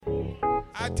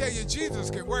I tell you, Jesus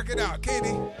can work it out, can't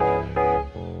he?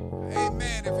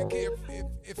 Amen.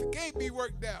 If it can't be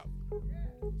worked out,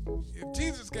 if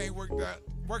Jesus can't work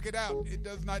it out, it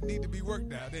does not need to be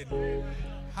worked out, isn't it?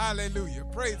 Hallelujah.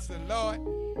 Praise the Lord.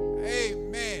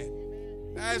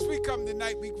 Amen. Now, as we come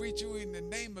tonight, we greet you in the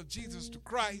name of Jesus the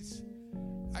Christ.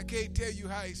 I can't tell you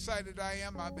how excited I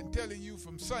am. I've been telling you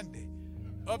from Sunday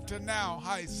up to now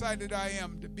how excited I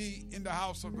am to be in the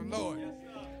house of the Lord.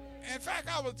 In fact,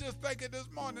 I was just thinking this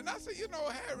morning, I said, you know,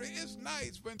 Harry, it's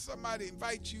nice when somebody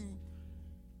invites you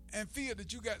and feel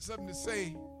that you got something to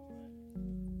say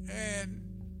and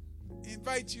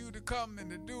invite you to come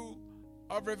and to do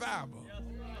a revival.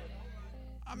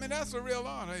 I mean, that's a real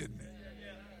honor, isn't it?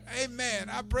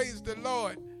 Amen. I praise the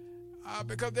Lord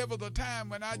because there was a time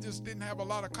when I just didn't have a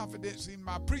lot of confidence in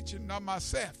my preaching or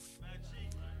myself.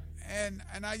 And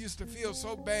I used to feel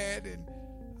so bad, and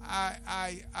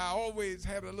I always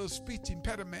had a little speech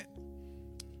impediment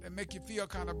that make you feel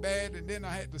kind of bad, and then I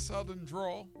had the southern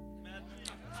drawl.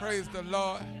 Praise the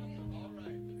Lord.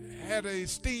 Had a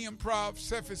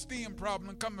self-esteem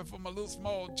problem coming from a little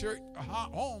small church,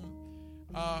 home,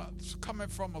 coming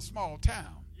from a small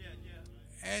town.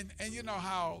 And you know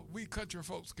how we country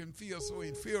folks can feel so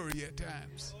inferior at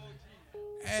times.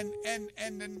 And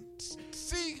then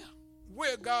see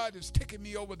where God has taken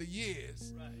me over the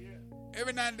years.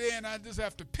 Every now and then I just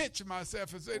have to pinch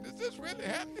myself and say, is this really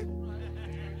happening?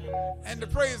 And to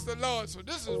praise the Lord. So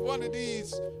this is one of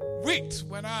these weeks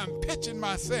when I'm pinching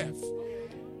myself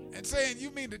and saying,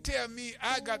 you mean to tell me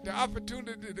I got the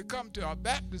opportunity to come to a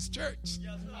Baptist church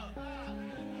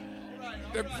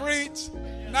to preach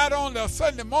not only a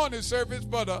Sunday morning service,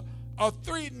 but a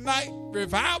 3-night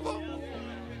revival?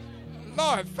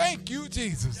 Lord, thank you,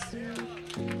 Jesus.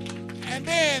 And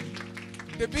then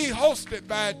to be hosted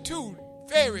by 2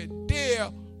 very dear,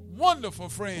 wonderful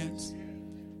friends.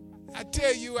 I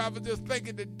tell you, I was just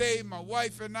thinking today, my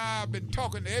wife and I have been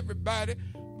talking to everybody,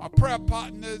 my prayer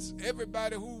partners,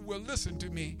 everybody who will listen to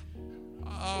me,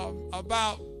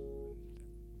 about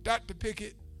Dr.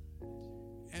 Pickett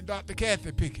and Dr.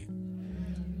 Kathy Pickett.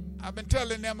 I've been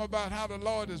telling them about how the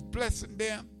Lord is blessing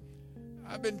them.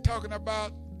 I've been talking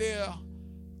about their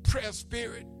prayer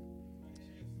spirit,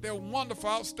 their wonderful,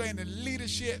 outstanding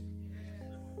leadership.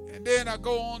 And then I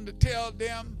go on to tell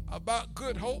them about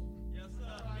Good Hope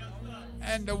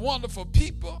and the wonderful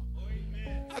people.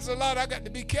 I said, Lord, I got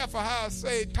to be careful how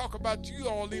I talk about you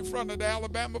all in front of the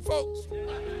Alabama folks.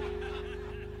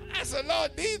 I said,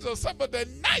 Lord, these are some of the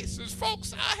nicest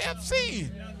folks I have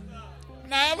seen.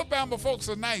 Now, Alabama folks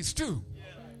are nice too.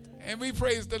 And we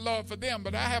praise the Lord for them.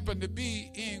 But I happen to be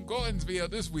in Gordonsville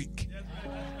this week.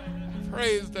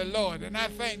 Praise the Lord. And I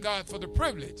thank God for the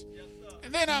privilege.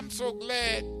 And then I'm so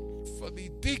glad for the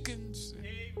deacons,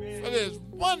 for these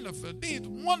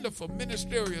wonderful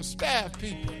ministerial staff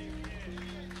people.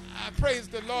 I praise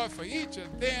the Lord for each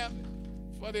of them,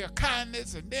 for their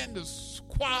kindness, and then the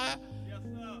choir.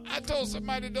 I told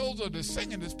somebody those are the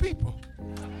singingest people.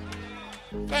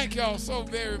 Thank y'all so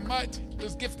very much.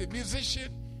 This gifted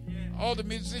musician, all the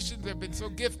musicians have been so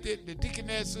gifted, the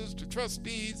deaconesses, the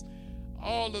trustees,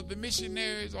 all of the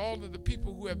missionaries, all of the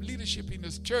people who have leadership in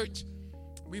this church.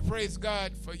 We praise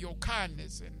God for your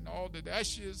kindness, and all the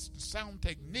ushers, the sound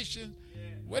technicians,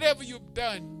 whatever you've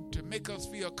done to make us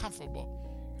feel comfortable.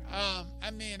 I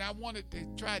wanted to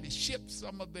try to ship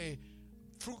some of the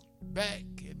fruit back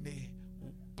and the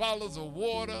bottles of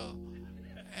water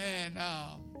and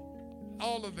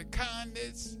all of the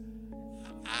kindness.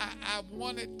 I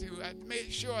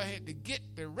made sure I had to get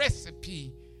the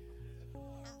recipe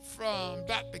from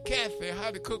Dr. Kathy,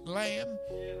 how to cook lamb.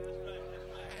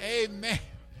 Amen.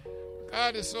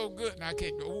 God is so good. And I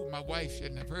can't go, my wife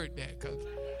shouldn't have heard that, because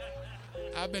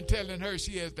I've been telling her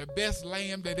she has the best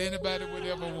lamb that anybody would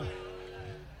ever want.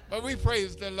 But we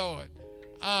praise the Lord.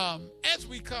 As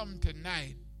we come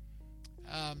tonight,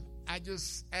 I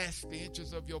just ask the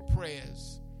interest of your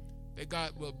prayers that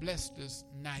God will bless this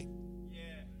night,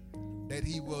 that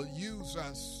he will use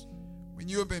us. When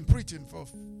you have been preaching for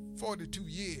 42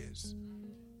 years,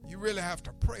 you really have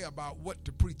to pray about what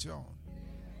to preach on,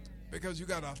 because you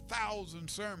got 1,000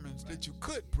 sermons that you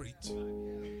could preach.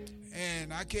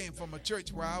 And I came from a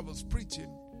church where I was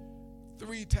preaching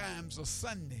 3 times a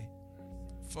Sunday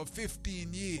for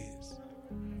 15 years.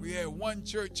 We had one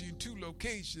church in 2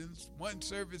 locations, one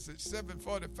service at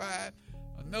 7:45,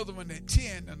 another one at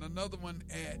 10, and another one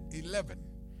at 11.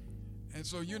 And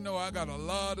so I got a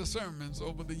lot of sermons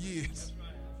over the years.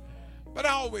 But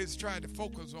I always try to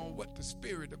focus on what the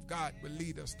Spirit of God will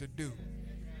lead us to do.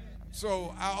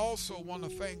 So I also want to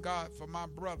thank God for my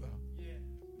brother,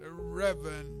 the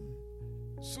Reverend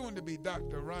soon to be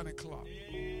Dr. Ronnie Clark.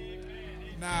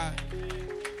 Now,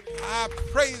 I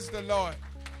praise the Lord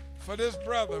for this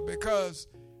brother, because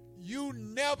you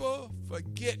never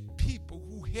forget people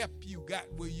who help you got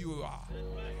where you are.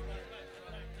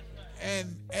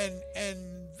 And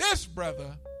this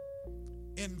brother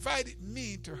invited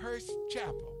me to Hearst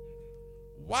Chapel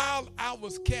while I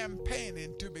was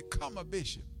campaigning to become a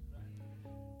bishop,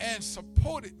 and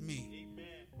supported me,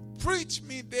 preached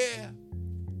me there,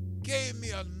 gave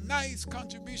me a nice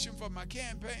contribution for my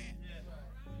campaign,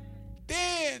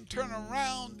 then turned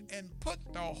around and put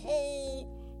the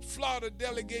whole Florida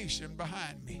delegation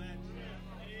behind me.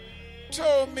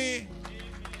 Told me,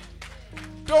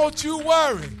 don't you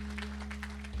worry,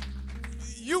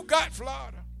 you got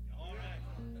Florida.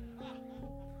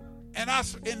 And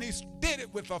he did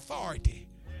it with authority.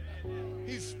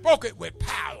 He spoke it with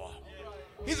power.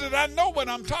 He said, I know what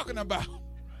I'm talking about.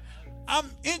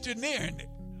 I'm engineering it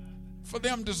for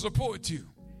them to support you.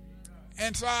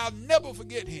 And so I'll never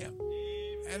forget him.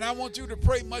 And I want you to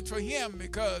pray much for him,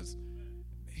 because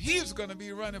he's going to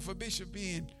be running for bishop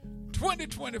in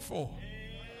 2024.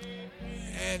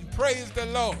 And praise the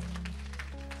Lord.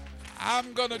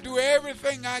 I'm going to do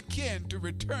everything I can to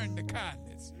return the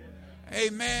kindness.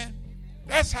 Amen.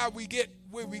 That's how we get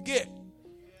where we get.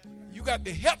 You got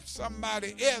to help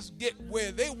somebody else get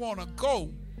where they want to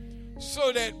go,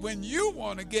 so that when you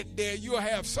want to get there, you'll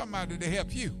have somebody to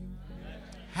help you.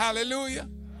 Hallelujah.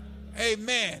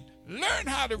 Amen. Learn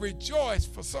how to rejoice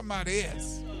for somebody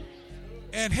else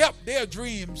and help their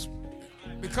dreams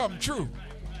become true.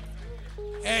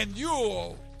 And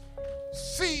you'll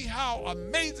see how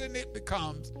amazing it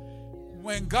becomes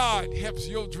when God helps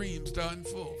your dreams to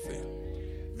unfulfill.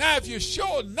 Now, if you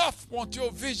sure enough want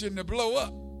your vision to blow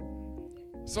up,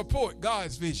 support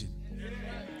God's vision.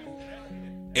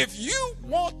 If you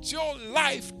want your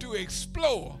life to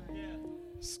explode,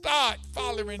 start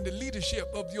following the leadership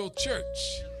of your church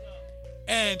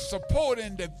and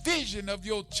supporting the vision of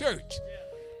your church,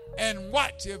 and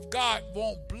watch if God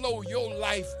won't blow your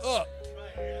life up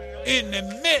in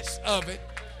the midst of it,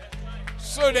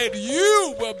 so that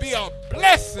you will be a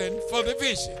blessing for the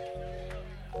vision.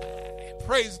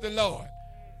 Praise the Lord.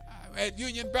 At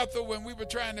Union Bethel, when we were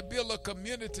trying to build a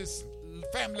community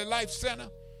family life center,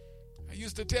 I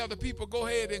used to tell the people, go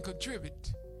ahead and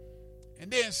contribute,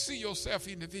 and then see yourself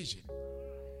in the vision.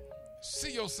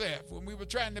 See yourself. When we were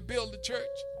trying to build the church,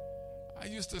 I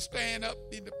used to stand up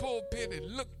in the pulpit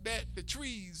and look at the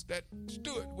trees that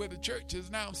stood where the church is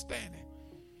now standing,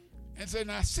 and say,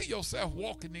 now see yourself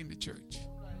walking in the church.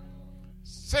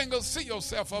 Singles, see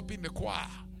yourself up in the choir.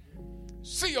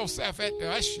 See yourself at the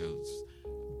usher's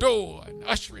door and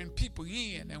ushering people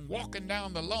in and walking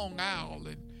down the long aisle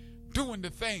and doing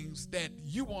the things that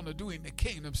you want to do in the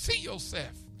kingdom. See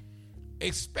yourself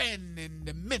expanding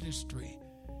the ministry.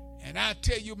 And I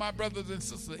tell you, my brothers and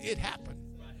sisters, it happened.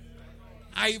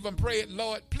 I even prayed,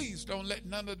 Lord, please don't let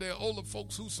none of the older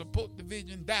folks who support the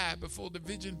vision die before the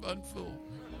vision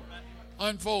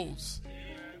unfolds.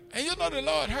 And you know, the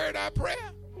Lord heard our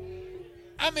prayer.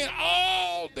 I mean,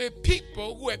 all the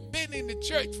people who have been in the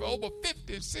church for over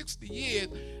 50 and 60 years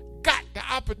got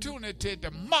the opportunity to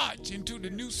march into the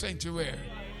new sanctuary.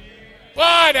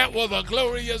 Boy, that was a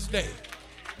glorious day.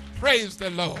 Praise the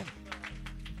Lord.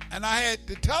 And I had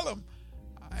to tell him,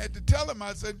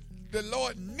 I said, the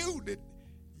Lord knew that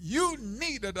you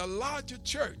needed a larger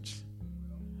church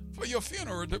for your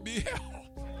funeral to be held.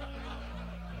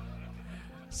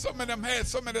 Some of them had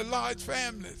so many large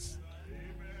families.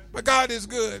 But God is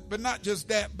good. But not just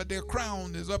that, but their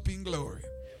crown is up in glory.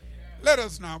 Let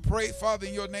us now pray. Father,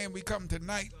 in your name we come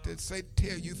tonight to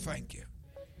tell you thank you.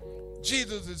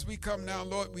 Jesus, as we come now,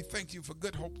 Lord, we thank you for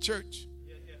Good Hope Church.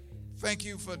 Thank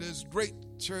you for this great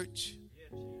church.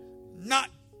 Not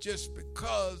just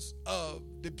because of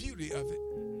the beauty of it,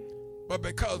 but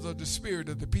because of the spirit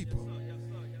of the people.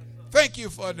 Thank you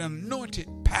for an anointed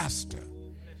pastor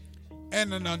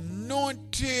and an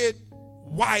anointed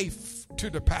wife to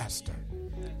the pastor.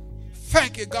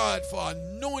 Thank you, God, for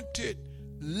anointed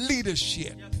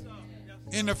leadership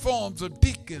in the forms of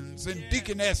deacons and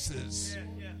deaconesses,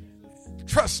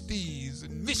 trustees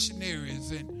and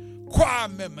missionaries and choir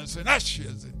members and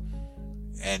ushers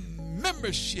and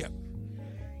membership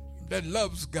that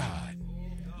loves God.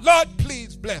 Lord,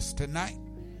 please bless tonight.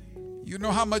 You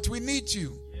know how much we need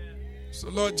you. So,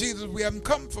 Lord Jesus, we haven't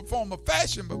come for form or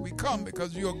fashion, but we come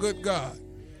because you're a good God.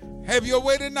 Have your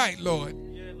way tonight, Lord.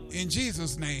 In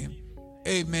Jesus' name,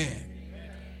 amen.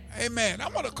 Amen. I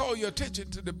want to call your attention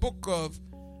to the book of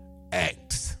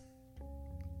Acts.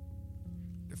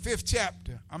 The 12th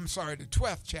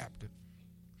chapter.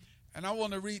 And I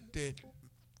want to read the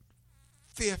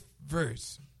 5th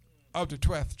verse of the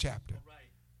 12th chapter.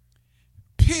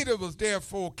 Peter was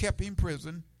therefore kept in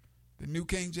prison, the New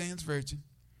King James Version.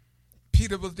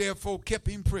 Peter was therefore kept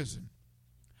in prison,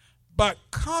 but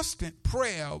constant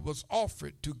prayer was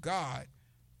offered to God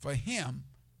for him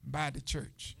by the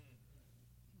church.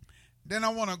 Then I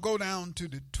want to go down to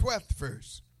the 12th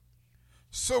verse.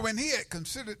 So when he had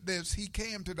considered this, he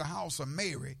came to the house of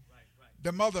Mary,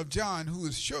 the mother of John,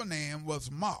 whose surname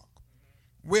was Mark,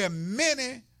 where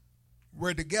many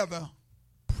were together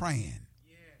praying.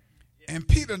 And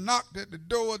Peter knocked at the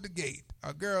door of the gate.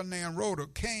 A girl named Rhoda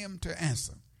came to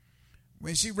answer.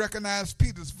 When she recognized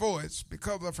Peter's voice,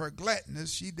 because of her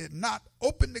gladness, she did not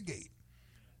open the gate,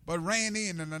 but ran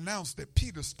in and announced that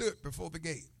Peter stood before the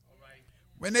gate.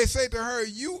 When they said to her,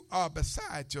 "You are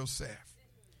beside yourself,"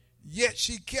 yet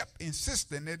she kept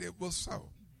insisting that it was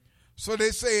so. So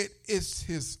they said, "It's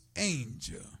his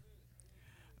angel."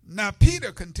 Now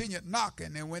Peter continued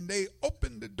knocking, and when they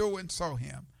opened the door and saw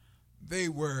him, they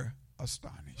were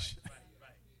astonished.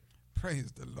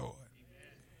 Praise the Lord.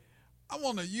 I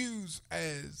want to use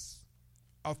as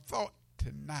a thought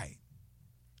tonight,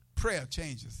 prayer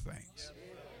changes things.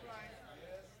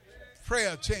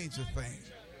 Prayer changes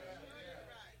things.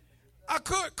 I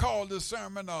could call this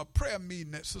sermon a prayer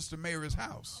meeting at Sister Mary's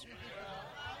house.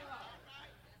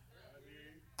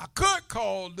 I could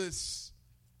call this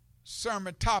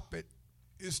sermon topic,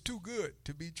 "It's Too Good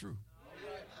to Be True."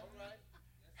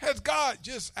 Has God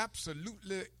just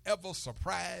absolutely ever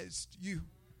surprised you?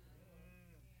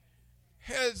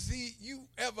 Has you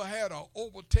ever had an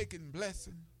overtaking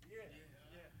blessing?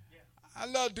 I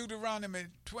love Deuteronomy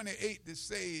 28 that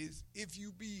says, "If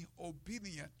you be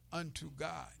obedient unto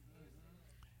God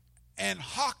and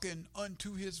hearken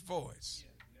unto his voice,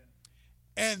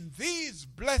 and these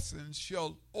blessings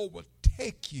shall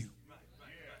overtake you.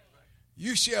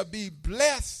 You shall be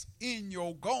blessed in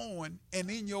your going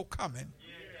and in your coming,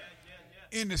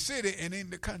 in the city and in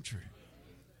the country."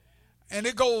 And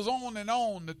it goes on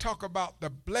to talk about the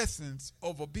blessings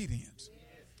of obedience.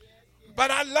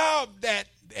 But I love that,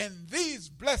 "and these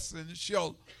blessings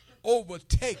shall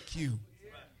overtake you."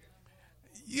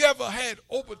 You ever had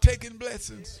overtaking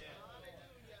blessings?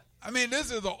 I mean,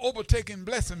 this is an overtaking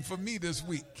blessing for me this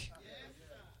week.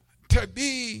 To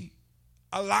be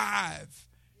alive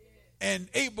and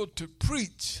able to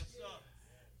preach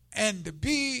and to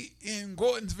be in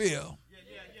Gordonsville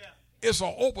is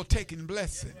an overtaking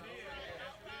blessing.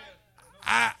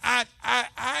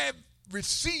 I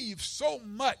received so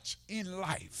much in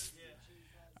life.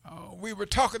 We were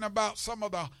talking about some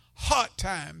of the hard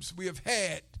times we have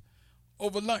had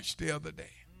over lunch the other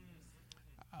day.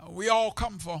 We all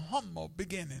come from humble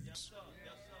beginnings.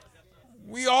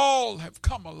 We all have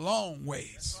come a long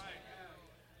ways.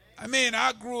 I mean,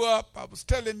 I grew up, I was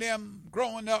telling them,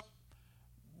 growing up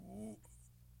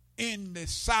in the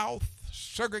South,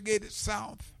 segregated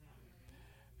South,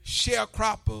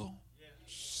 sharecropper,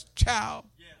 child.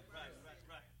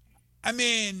 I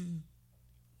mean,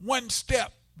 one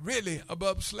step really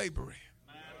above slavery.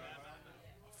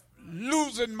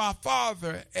 Losing my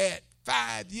father at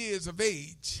 5 years of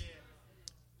age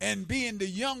and being the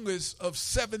youngest of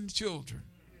 7 children.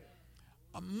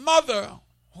 A mother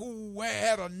who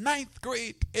had a 9th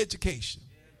grade education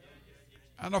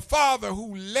and a father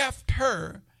who left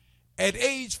her at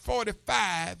age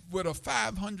 45 with a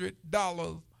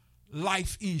 $500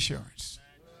 life insurance,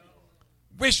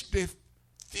 which the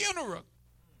funeral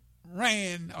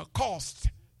cost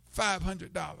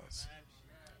 $500.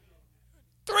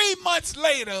 3 months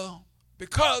later,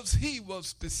 because he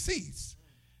was deceased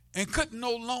and could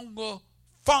no longer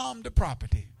farm the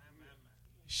property,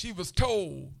 she was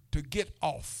told to get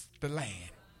off the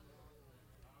land.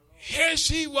 Here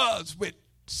she was with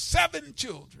 7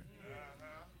 children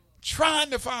trying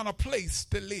to find a place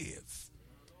to live.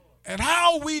 And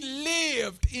how we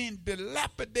lived in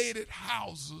dilapidated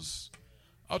houses,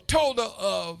 a total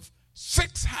of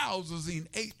 6 houses in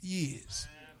 8 years,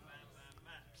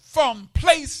 from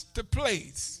place to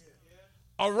place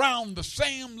around the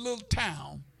same little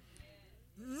town.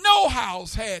 No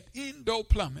house had indoor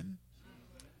plumbing,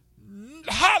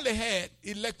 hardly had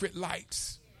electric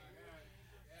lights,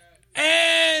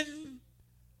 and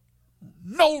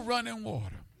no running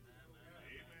water.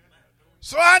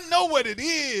 So I know what it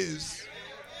is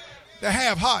to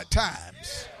have hard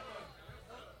times.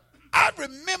 I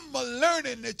remember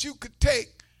learning that you could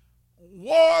take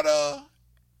water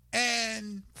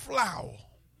and flour,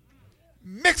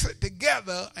 mix it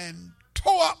together, and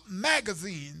tore up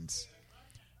magazines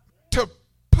to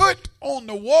put on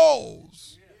the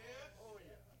walls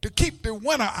to keep the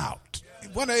winter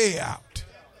air out.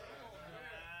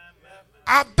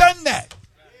 I've done that.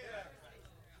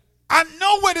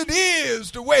 what it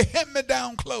is to wear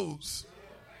hand-me-down clothes,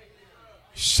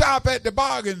 shop at the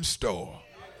bargain store,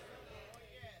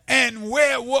 and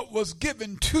wear what was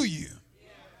given to you.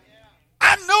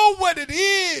 I know what it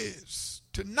is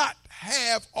to not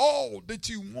have all that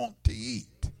you want to eat.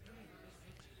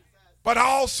 But I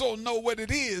also know what it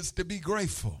is to be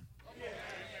grateful.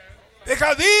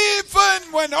 Because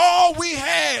even when all we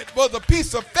had was a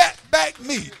piece of fat back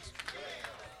meat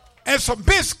and some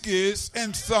biscuits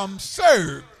and some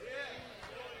syrup,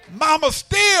 Mama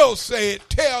still said,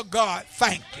 tell God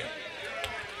thank you.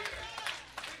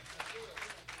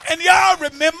 And y'all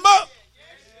remember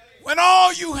when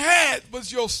all you had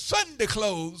was your Sunday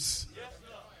clothes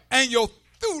and your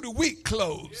through the week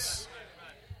clothes.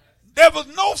 There was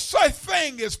no such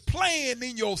thing as playing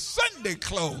in your Sunday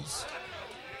clothes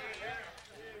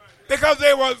because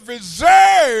they were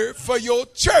reserved for your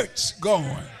church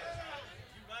going.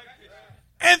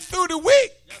 And through the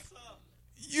week,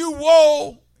 you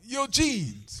wore your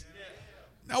jeans.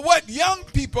 Now, what young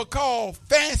people call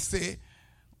fancy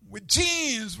with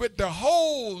jeans with the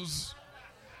holes,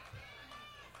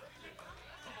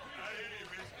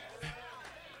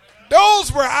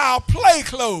 those were our play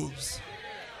clothes.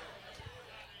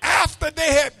 After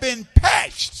they had been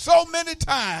patched so many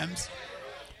times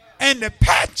and the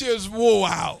patches wore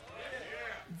out,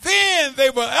 then they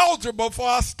were eligible for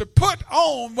us to put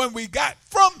on when we got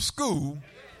from school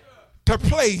to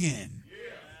play in.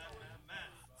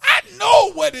 I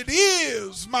know what it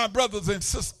is, my brothers and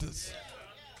sisters,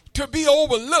 to be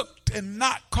overlooked and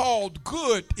not called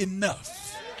good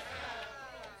enough.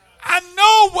 I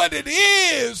know what it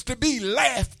is to be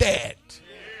laughed at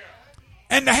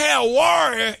and to have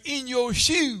water in your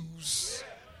shoes.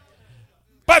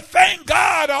 But thank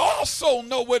God I also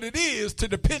know what it is to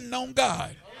depend on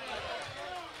God.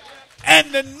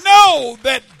 And to know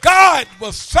that God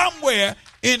was somewhere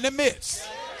in the midst.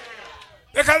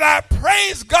 Because I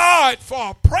praise God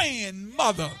for a praying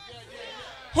mother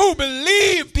who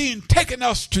believed in taking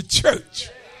us to church.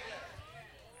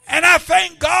 And I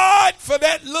thank God for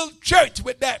that little church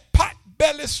with that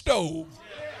pot-belly stove.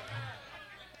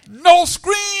 No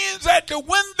screens at the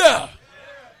window.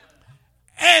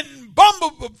 And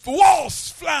bumblebee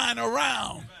wasps flying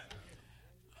around.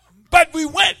 But we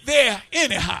went there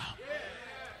anyhow.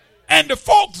 And the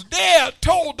folks there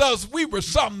told us we were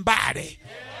somebody.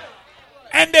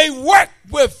 And they worked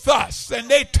with us. And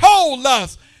they told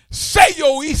us, say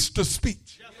your Easter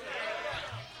speech.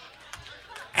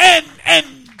 And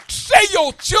say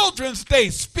your Children's Day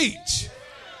speech.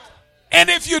 And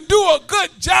if you do a good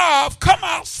job, come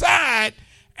outside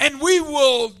and we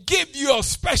will give you a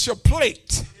special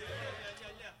plate.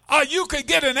 Or you could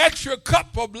get an extra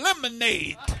cup of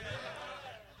lemonade.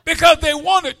 Because they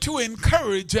wanted to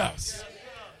encourage us.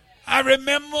 I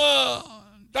remember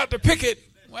Dr. Pickett,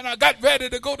 when I got ready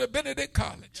to go to Benedict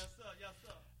College,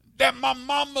 that my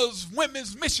mama's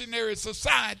Women's Missionary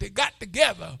Society got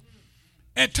together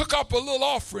and took up a little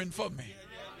offering for me.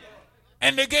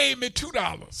 And they gave me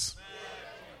 $2.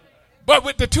 But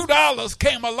with the $2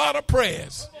 came a lot of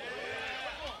prayers.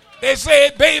 They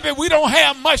said, baby, we don't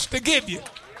have much to give you,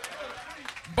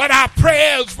 but our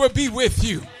prayers will be with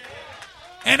you.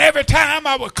 And every time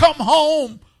I would come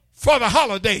home for the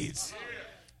holidays,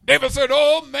 they would say,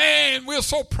 oh man, we're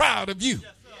so proud of you.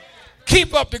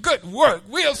 Keep up the good work.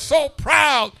 We're so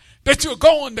proud that you're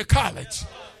going to college.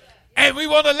 And we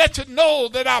want to let you know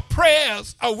that our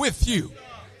prayers are with you.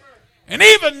 And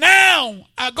even now,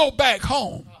 I go back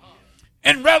home.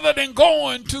 And rather than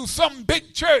going to some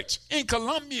big church in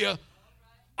Columbia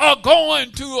or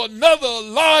going to another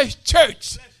large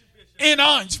church in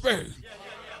Orangeburg,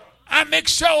 I make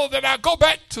sure that I go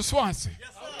back to Swansea,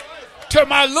 to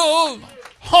my little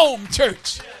home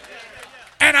church.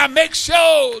 And I make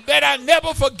sure that I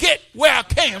never forget where I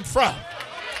came from.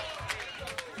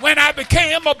 When I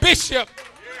became a bishop,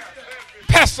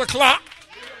 Pastor Clark,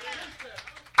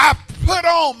 I put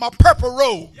on my purple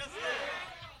robe.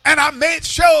 And I made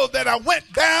sure that I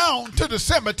went down to the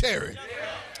cemetery.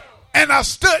 And I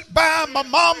stood by my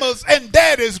mama's and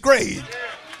daddy's grave.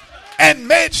 And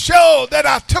made sure that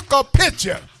I took a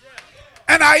picture.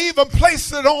 And I even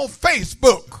placed it on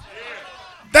Facebook.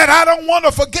 That I don't want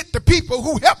to forget the people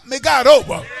who helped me got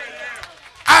over.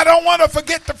 I don't want to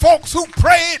forget the folks who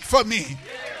prayed for me.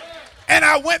 And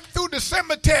I went through the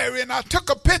cemetery and I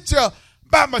took a picture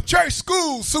by my church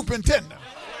school superintendent.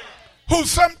 Who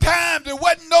sometimes it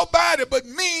wasn't nobody but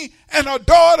me and her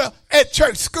daughter at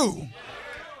church school.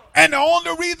 And the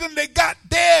only reason they got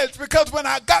there is because when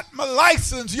I got my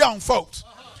license, young folks,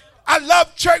 I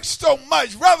love church so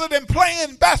much. Rather than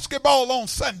playing basketball on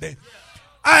Sunday,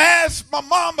 I asked my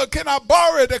mama, can I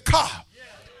borrow the car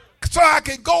so I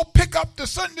can go pick up the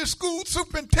Sunday school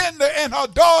superintendent and her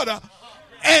daughter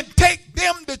and take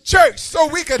them to church so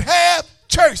we could have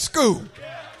church school.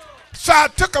 So I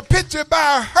took a picture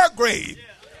by her grave.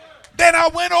 Then I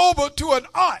went over to an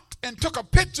aunt and took a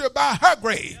picture by her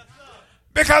grave,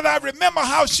 because I remember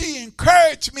how she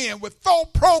encouraged me and would throw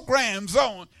programs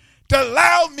on to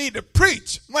allow me to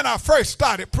preach when I first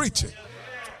started preaching.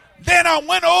 Then I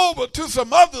went over to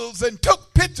some others and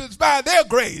took pictures by their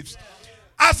graves.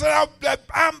 I said,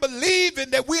 I'm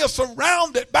believing that we are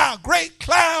surrounded by a great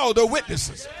cloud of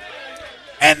witnesses,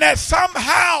 and that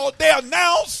somehow they are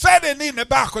now sitting in the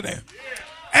balcony.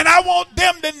 And I want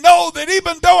them to know that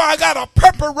even though I got a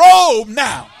purple robe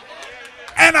now,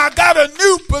 and I got a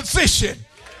new position,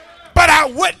 but I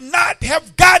would not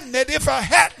have gotten it if I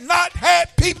had not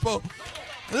had people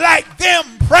like them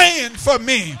praying for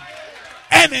me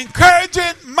and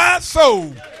encouraging my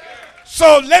soul.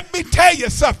 So let me tell you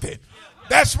something.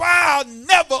 That's why I'll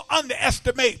never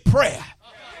underestimate prayer.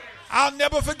 I'll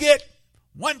never forget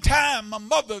one time my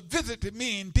mother visited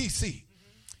me in D.C.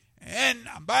 And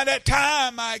by that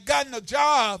time I had gotten a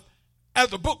job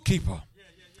as a bookkeeper.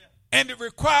 And it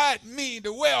required me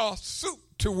to wear a suit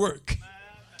to work.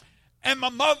 And my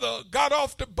mother got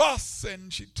off the bus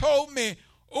and she told me,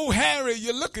 "Oh, Harry,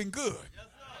 you're looking good."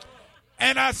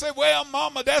 And I said, "Well,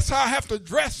 Mama, that's how I have to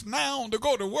dress now to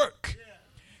go to work."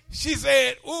 She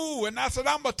said, "Ooh," and I said,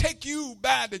 "I'm going to take you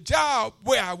by the job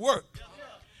where I work."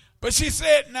 But she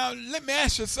said, "Now, let me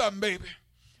ask you something, baby."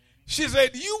 She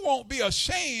said, "You won't be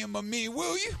ashamed of me,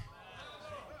 will you?"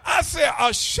 I said,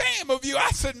 "Ashamed of you?" I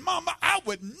said, "Mama, I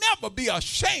would never be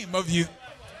ashamed of you,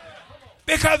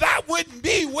 because I wouldn't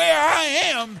be where I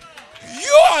am.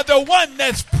 You're the one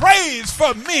that's praised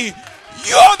for me.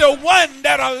 You're the one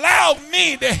that allowed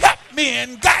me to help me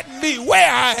and got me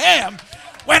where I am.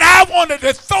 When I wanted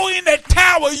to throw in that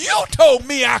towel, you told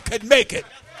me I could make it.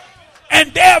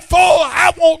 And therefore,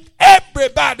 I want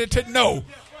everybody to know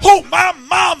who my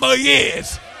mama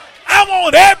is. I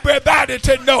want everybody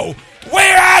to know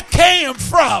where I came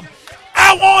from.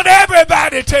 I want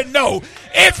everybody to know,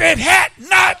 if it had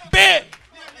not been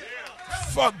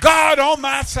for God on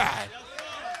my side,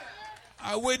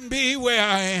 I wouldn't be where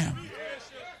I am."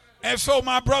 And so,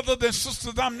 my brothers and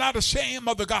sisters, I'm not ashamed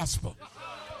of the gospel.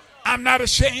 I'm not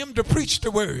ashamed to preach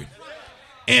the word.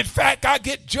 In fact, I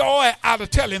get joy out of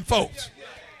telling folks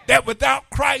that without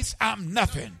Christ, I'm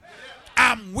nothing.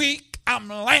 I'm weak. I'm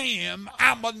lame.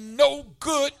 I'm a no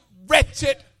good,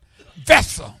 wretched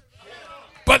vessel.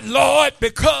 But Lord,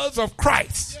 because of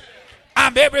Christ,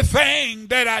 I'm everything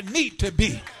that I need to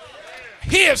be.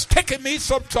 He has taken me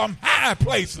some high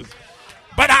places,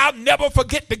 but I'll never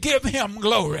forget to give him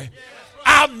glory.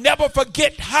 I'll never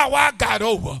forget how I got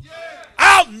over.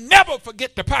 I'll never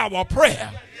forget the power of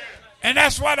prayer. And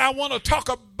that's what I want to talk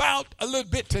about a little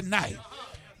bit tonight.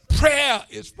 Prayer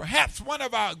is perhaps one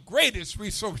of our greatest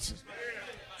resources.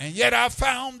 And yet I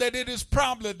found that it is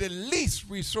probably the least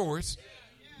resource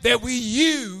that we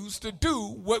use to do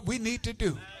what we need to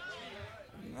do.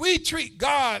 We treat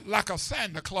God like a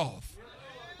Santa Claus.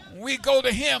 We go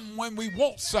to him when we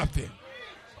want something.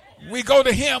 We go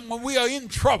to him when we are in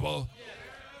trouble.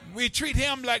 We treat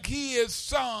him like he is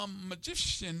some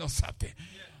magician or something,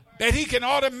 that he can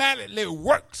automatically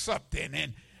work something.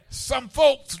 And some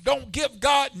folks don't give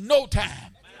God no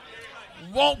time,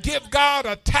 won't give God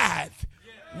a tithe,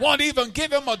 won't even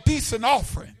give him a decent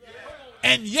offering.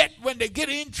 And yet when they get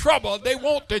in trouble, they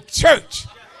want the church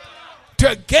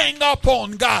to gang up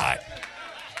on God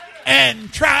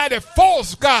and try to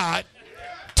force God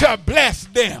to bless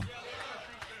them.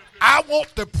 I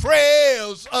want the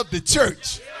prayers of the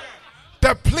church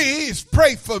to please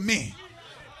pray for me.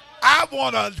 I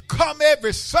want to come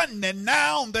every Sunday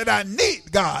now that I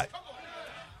need God.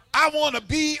 I want to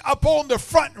be up on the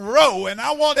front row, and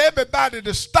I want everybody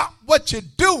to stop what you're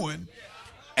doing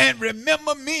and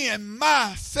remember me and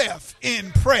myself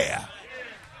in prayer.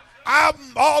 I'm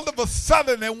all of a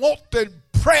sudden and want the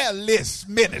prayer list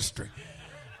ministry,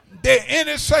 the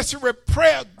intercessory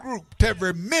prayer group, to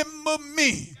remember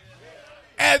me,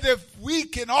 as if we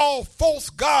can all force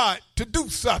God to do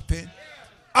something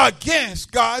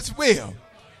against God's will.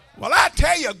 Well, I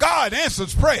tell you, God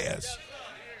answers prayers,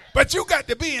 but you got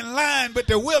to be in line with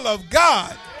the will of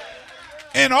God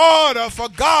in order for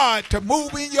God to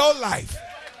move in your life.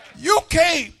 You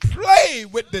can't play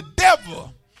with the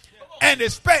devil and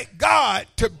expect God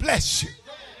to bless you.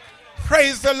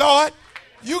 Praise the Lord.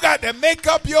 You got to make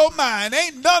up your mind.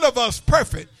 Ain't none of us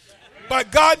perfect,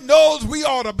 but God knows we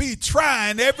ought to be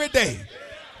trying every day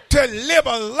to live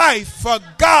a life for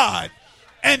God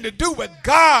and to do what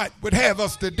God would have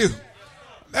us to do.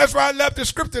 That's why I love the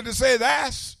scripture that says,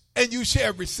 ask and you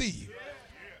shall receive.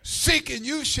 Seek and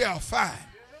you shall find.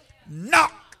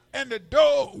 Knock and the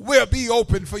door will be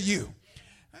open for you.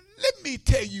 Let me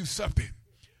tell you something.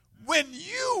 When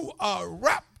you are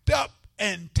wrapped up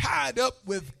and tied up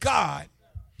with God,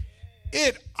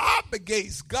 it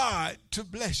obligates God to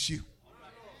bless you.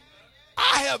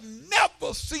 I have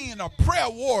never seen a prayer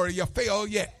warrior fail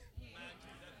yet.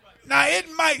 Now, it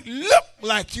might look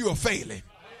like you are failing.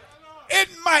 It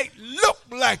might look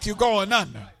like you're going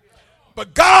under.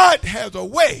 But God has a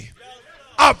way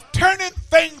of turning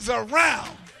things around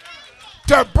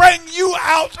to bring you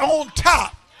out on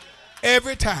top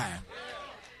every time.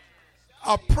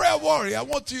 A prayer warrior, I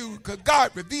want you, because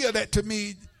God revealed that to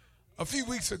me a few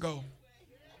weeks ago.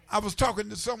 I was talking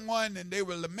to someone and they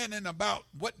were lamenting about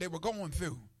what they were going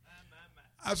through.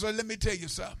 I said, let me tell you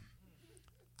something.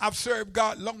 I've served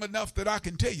God long enough that I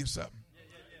can tell you something.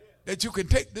 That you can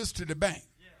take this to the bank.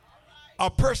 A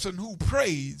person who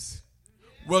prays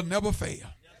will never fail.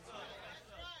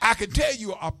 I can tell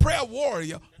you a prayer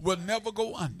warrior will never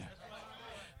go under.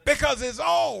 Because it's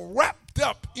all wrapped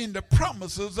up in the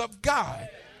promises of God.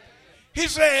 He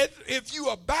said, if you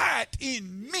abide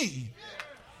in me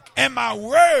and my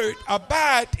word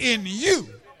abide in you,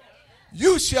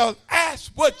 you shall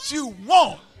ask what you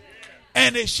want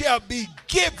and it shall be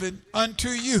given unto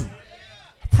you.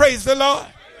 Praise the Lord.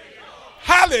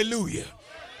 Hallelujah.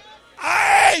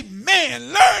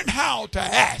 Amen. Learn how to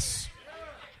ask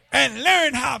and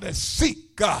learn how to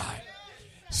seek God.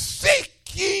 Seek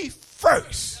ye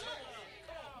first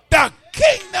the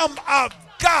kingdom of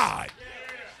God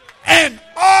and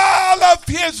all of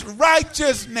his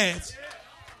righteousness,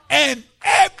 and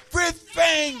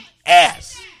everything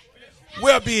else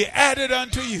will be added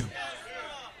unto you.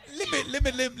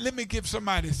 Let me give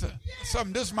somebody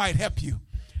something. This might help you.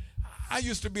 I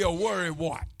used to be a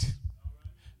worrywart.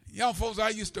 Young folks, I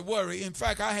used to worry. In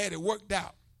fact, I had it worked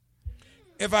out.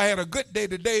 If I had a good day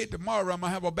today, tomorrow I'm going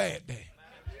to have a bad day.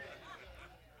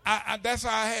 That's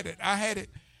how I had it.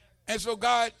 And so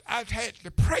God, I had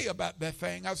to pray about that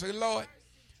thing. I said, Lord,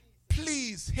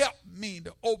 please help me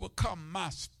to overcome my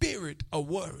spirit of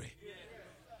worry.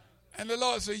 And the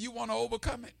Lord said, you want to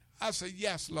overcome it? I said,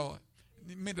 yes, Lord.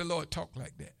 Me, the Lord talk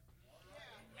like that.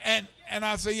 And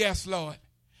I said, yes, Lord.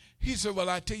 He said, well,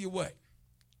 I tell you what.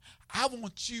 I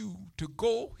want you to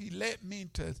go. He led me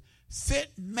to St.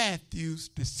 Matthew's,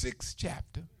 the 6th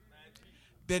chapter,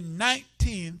 the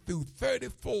 19 through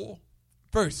 34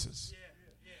 verses.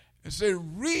 And said,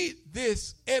 read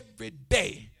this every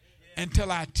day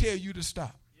until I tell you to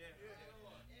stop.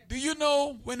 Do you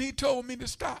know when he told me to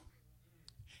stop?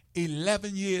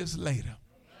 11 years later.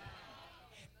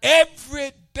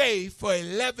 Every day for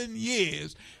 11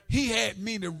 years, he had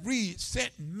me to read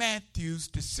St. Matthew's,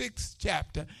 the 6th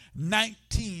chapter,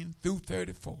 19 through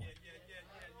 34.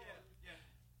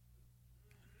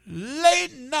 Lay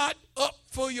not up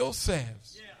for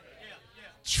yourselves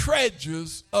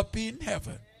treasures up in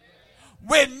heaven,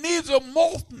 where neither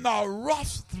moth nor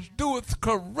rust doeth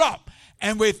corrupt,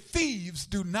 and where thieves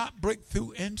do not break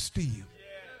through and steal.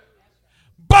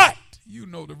 But, you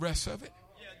know the rest of it.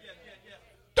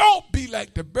 Don't be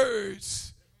like the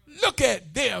birds. Look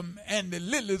at them and the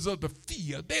lilies of the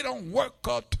field. They don't work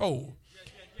or toil.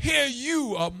 Here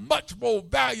you are much more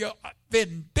valuable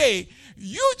than they.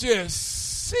 You just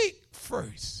seek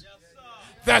first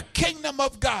the kingdom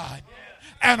of God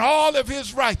and all of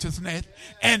his righteousness,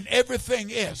 and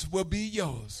everything else will be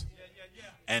yours.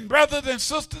 And brothers and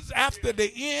sisters, after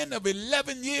the end of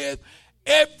 11 years,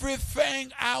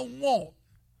 everything I want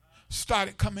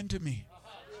started coming to me.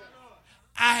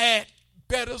 I had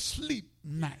better sleep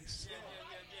nights.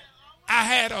 I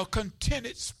had a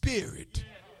contented spirit.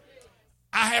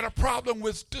 I had a problem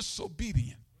with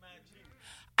disobedience.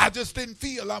 I just didn't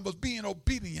feel I was being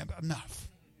obedient enough.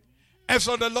 And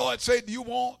so the Lord said, you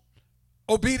want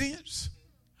obedience?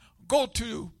 Go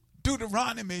to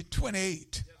Deuteronomy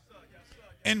 28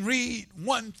 and read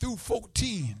 1 through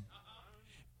 14.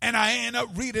 And I end up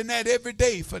reading that every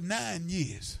day for 9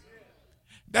 years.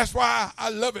 That's why I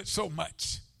love it so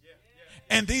much.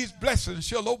 And these blessings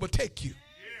shall overtake you.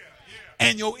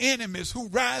 And your enemies who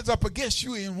rise up against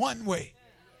you in one way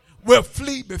will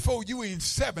flee before you in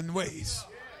 7 ways.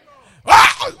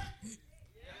 Ah!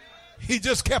 He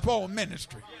just kept on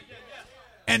ministry.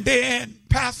 And then,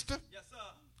 Pastor,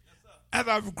 as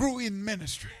I grew in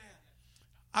ministry,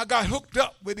 I got hooked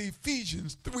up with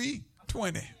Ephesians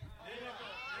 3:20.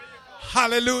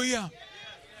 Hallelujah.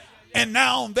 And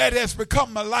now that has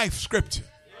become my life scripture.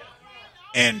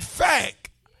 In fact,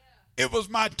 it was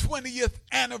my 20th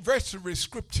anniversary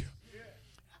scripture.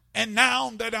 And now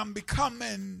that I'm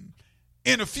becoming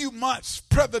in a few months,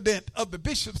 president of the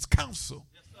Bishops' Council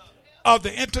of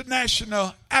the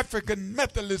International African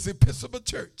Methodist Episcopal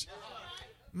Church.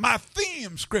 My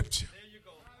theme scripture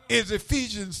is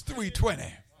Ephesians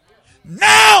 3:20.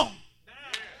 Now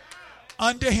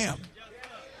unto him.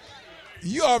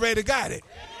 You already got it.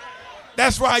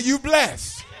 That's why you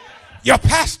blessed. Your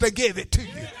pastor gave it to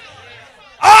you.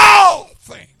 All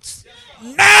things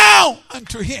now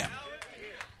unto him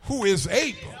who is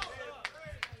able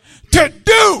to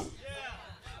do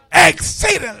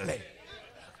exceedingly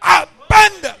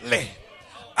abundantly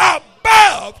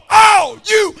above all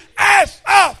you ask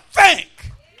or think.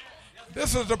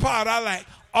 This is the part I like.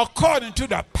 According to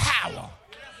the power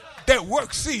that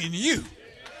works in you.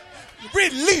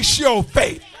 Release your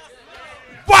faith.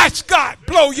 Watch God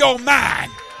blow your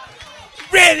mind.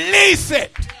 Release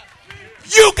it.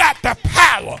 You got the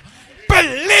power.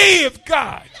 Believe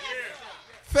God.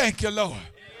 Thank you, Lord.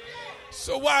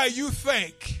 So while you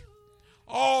think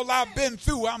all I've been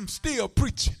through, I'm still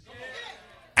preaching.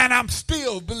 And I'm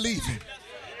still believing.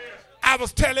 I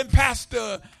was telling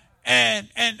Pastor and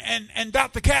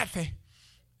Dr. Kathy,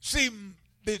 see,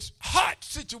 this heart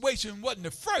situation wasn't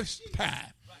the first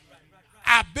time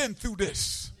I've been through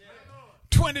this.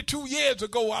 22 years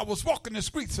ago, I was walking the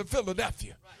streets of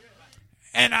Philadelphia,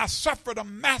 and I suffered a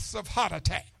massive heart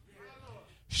attack.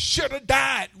 Should have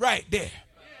died right there.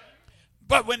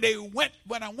 But when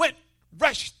I went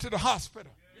rushed to the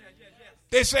hospital,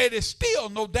 they said there's still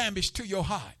no damage to your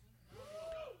heart.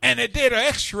 And they did an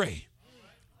x-ray.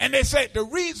 And they said the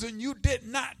reason you did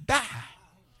not die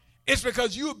is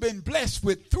because you've been blessed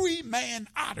with 3 main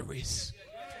arteries.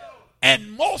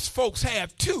 And most folks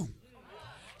have 2.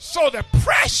 So the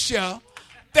pressure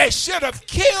that should have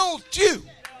killed you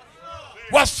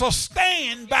was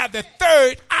sustained by the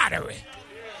 3rd artery.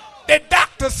 The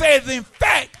doctor says, in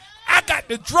fact, I got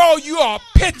to draw you a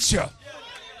picture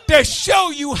to show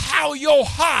you how your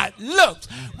heart looks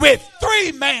with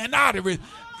 3 main arteries.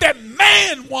 The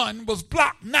main one was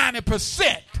blocked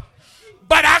 90%.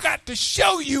 But I got to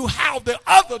show you how the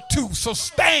other 2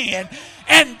 sustain,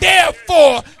 and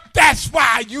therefore that's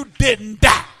why you didn't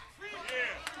die.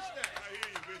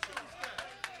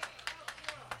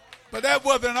 But that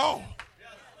wasn't all.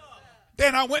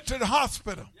 Then I went to the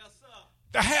hospital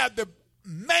to have the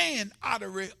main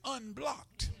artery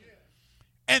unblocked.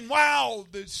 And while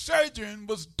the surgeon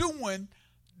was doing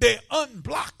the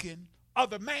unblocking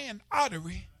of the main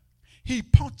artery, he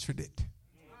punctured it.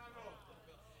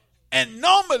 And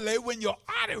normally when your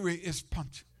artery is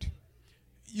punctured,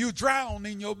 you drown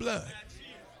in your blood.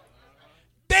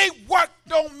 They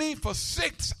worked on me for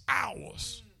 6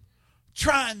 hours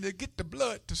trying to get the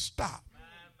blood to stop.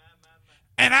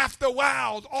 And after a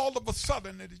while, all of a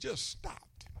sudden, it just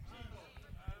stopped.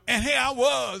 And here I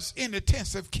was in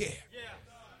intensive care.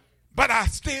 But I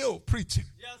still preaching.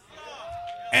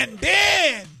 And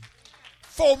then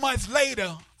 4 months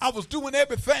later, I was doing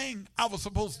everything I was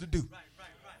supposed to do.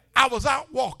 I was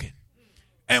out walking.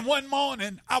 And one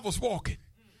morning, I was walking.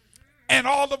 And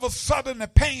all of a sudden, the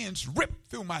pains ripped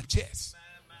through my chest.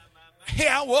 Here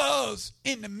I was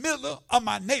in the middle of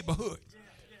my neighborhood,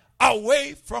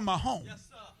 away from my home.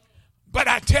 But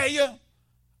I tell you,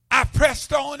 I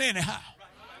pressed on anyhow.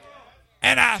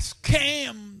 And I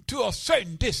came to a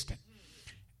certain distance.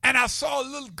 And I saw a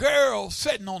little girl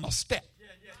sitting on a step.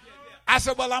 I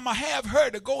said, well, I'm going to have her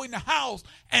to go in the house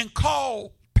and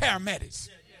call paramedics.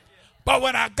 But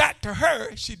when I got to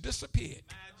her, she disappeared.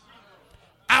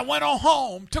 I went on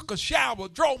home, took a shower,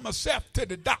 drove myself to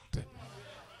the doctor,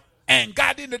 and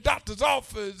got in the doctor's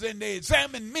office, and they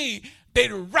examined me. They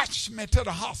rushed me to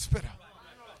the hospital.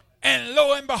 And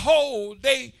lo and behold,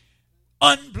 they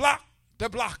unblocked the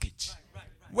blockage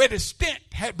where the stent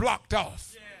had blocked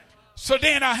off. So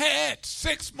then I had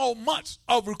 6 more months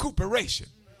of recuperation.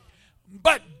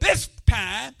 But this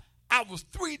time, I was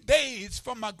 3 days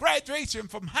from my graduation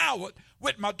from Howard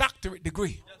with my doctorate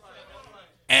degree.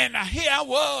 And here I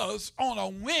was on a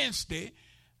Wednesday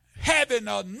having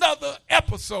another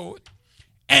episode,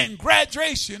 and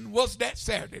graduation was that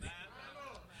Saturday.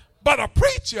 But a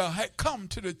preacher had come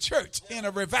to the church in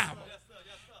a revival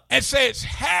and says,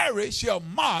 Harry shall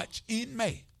march in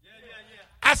May.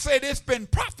 I said, it's been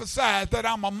prophesied that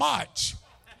I'm a march.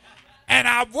 And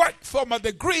I worked for my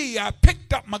degree. I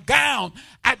picked up my gown.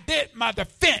 I did my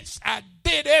defense. I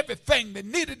did everything that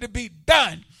needed to be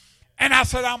done. And I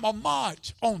said, I'm a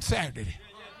march on Saturday.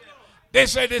 They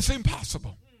said, it's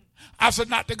impossible. I said,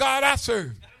 not the God I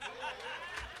serve.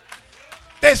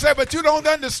 They said, but you don't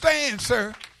understand,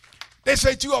 sir. They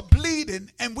said, you are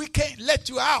bleeding and we can't let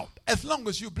you out as long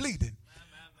as you're bleeding.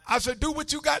 I said, do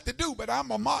what you got to do, but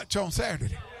I'm a march on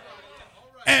Saturday.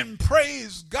 And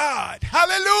praise God.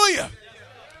 Hallelujah.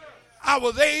 I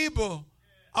was able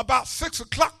about 6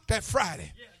 o'clock that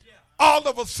Friday. All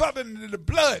of a sudden the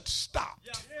blood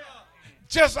stopped.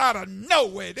 Just out of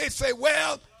nowhere. They say,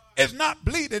 well, it's not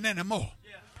bleeding anymore.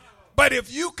 But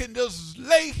if you can just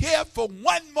lay here for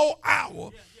 1 more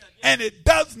hour and it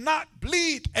does not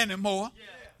bleed anymore,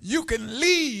 you can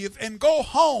leave and go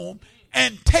home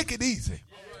and take it easy.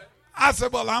 I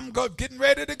said, well, I'm getting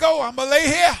ready to go. I'm going to lay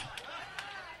here.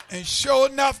 And sure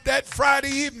enough, that Friday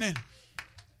evening,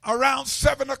 around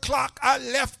 7 o'clock, I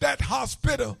left that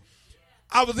hospital.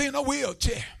 I was in a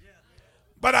wheelchair.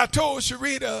 But I told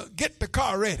Sharita, get the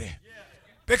car ready.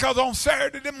 Because on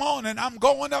Saturday morning, I'm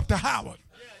going up to Howard.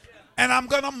 And I'm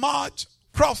going to march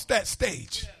across that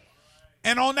stage.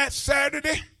 And on that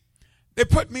Saturday, they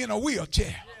put me in a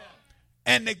wheelchair.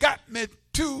 And they got me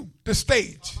to the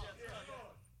stage.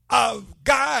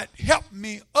 God helped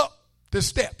me up the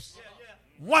steps.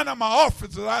 One of my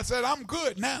officers, I said, I'm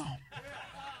good now.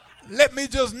 Let me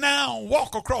just now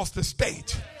walk across the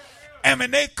stage. And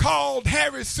when they called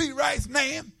Harry Seawright's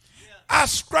name, I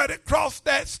strutted across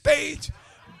that stage,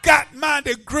 got my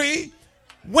degree,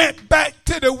 went back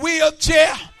to the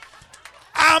wheelchair.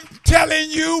 I'm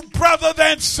telling you, brothers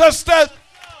and sisters,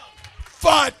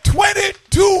 for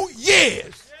 22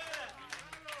 years,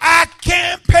 I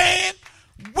campaigned,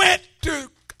 went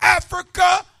to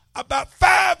Africa about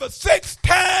 5 or 6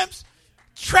 times,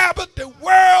 traveled the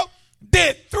world,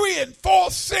 did 3 and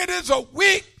 4 cities a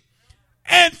week,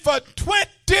 and for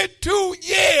 22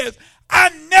 years, I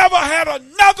never had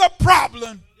another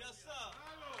problem.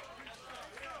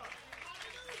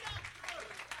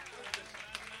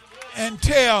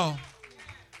 Until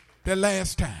the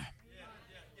last time.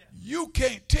 You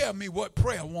can't tell me what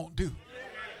prayer won't do.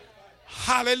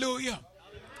 Hallelujah.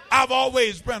 I've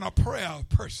always been a prayer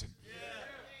person.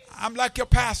 I'm like your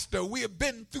pastor. We have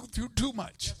been through too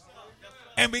much.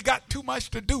 And we got too much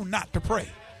to do not to pray.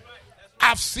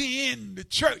 I've seen the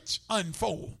church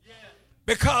unfold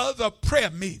because of prayer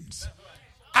meetings.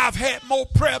 I've had more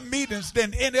prayer meetings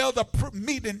than any other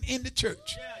meeting in the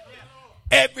church.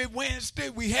 Every Wednesday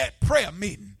we had prayer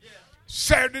meeting.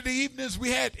 Saturday evenings we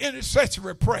had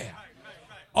intercessory prayer.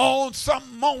 On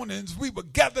some mornings we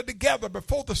would gather together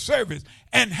before the service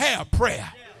and have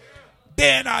prayer.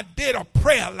 Then I did a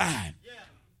prayer line.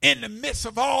 In the midst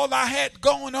of all I had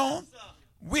going on,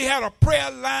 we had a prayer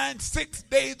line 6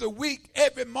 days a week,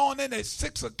 every morning at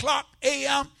 6 o'clock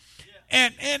a.m.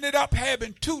 and ended up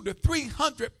having 200 to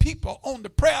 300 people on the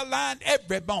prayer line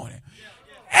every morning.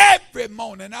 Every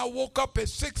morning I woke up at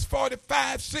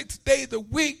 6:45, 6 days a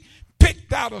week,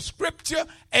 picked out a scripture,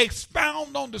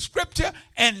 expound on the scripture,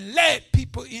 and led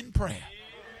people in prayer.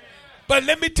 But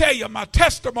let me tell you, my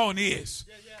testimony is,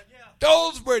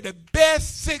 those were the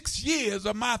best 6 years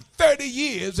of my 30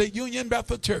 years at Union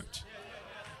Bethel Church.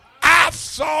 I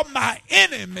saw my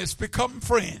enemies become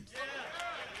friends.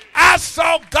 I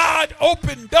saw God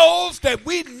open doors that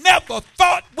we never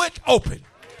thought would open.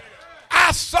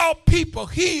 I saw people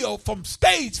healed from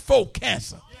stage 4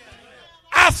 cancer.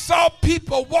 I saw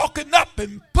people walking up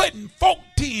and putting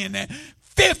 $14,000 and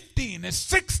 $15,000 and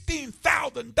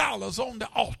 $16,000 on the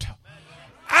altar.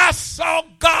 I saw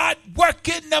God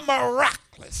working the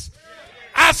miraculous.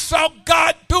 I saw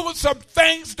God doing some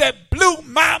things that blew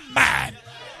my mind.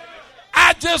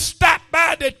 I just stopped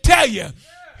by to tell you,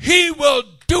 he will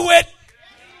do it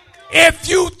if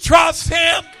you trust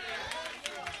him.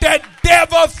 The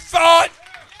devil thought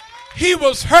he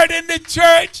was hurting the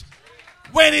church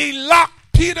when he locked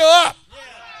Peter up.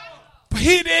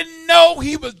 He didn't know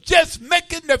he was just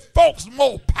making the folks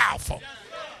more powerful.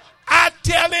 I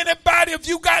tell anybody, if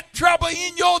you got trouble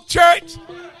in your church,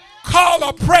 call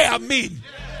a prayer meeting.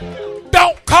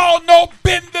 Don't call no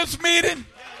business meeting.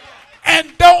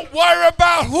 And don't worry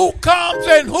about who comes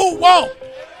and who won't.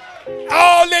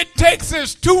 All it takes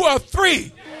is 2 or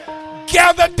 3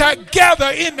 gathered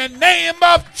together in the name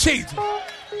of Jesus.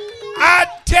 I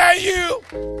tell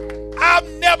you, I've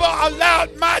never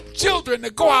allowed my children to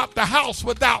go out the house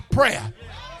without prayer.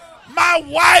 My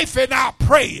wife and I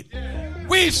prayed.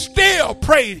 We still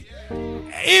pray.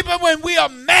 Even when we are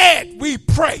mad, we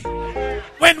pray.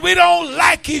 When we don't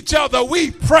like each other,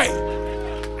 we pray.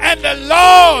 And the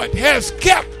Lord has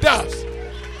kept us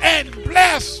and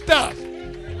blessed us.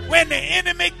 When the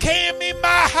enemy came in my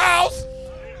house,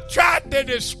 tried to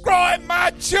destroy my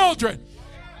children,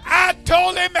 I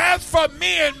told him, as for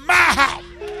me and my house,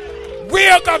 we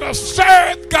are going to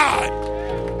serve God.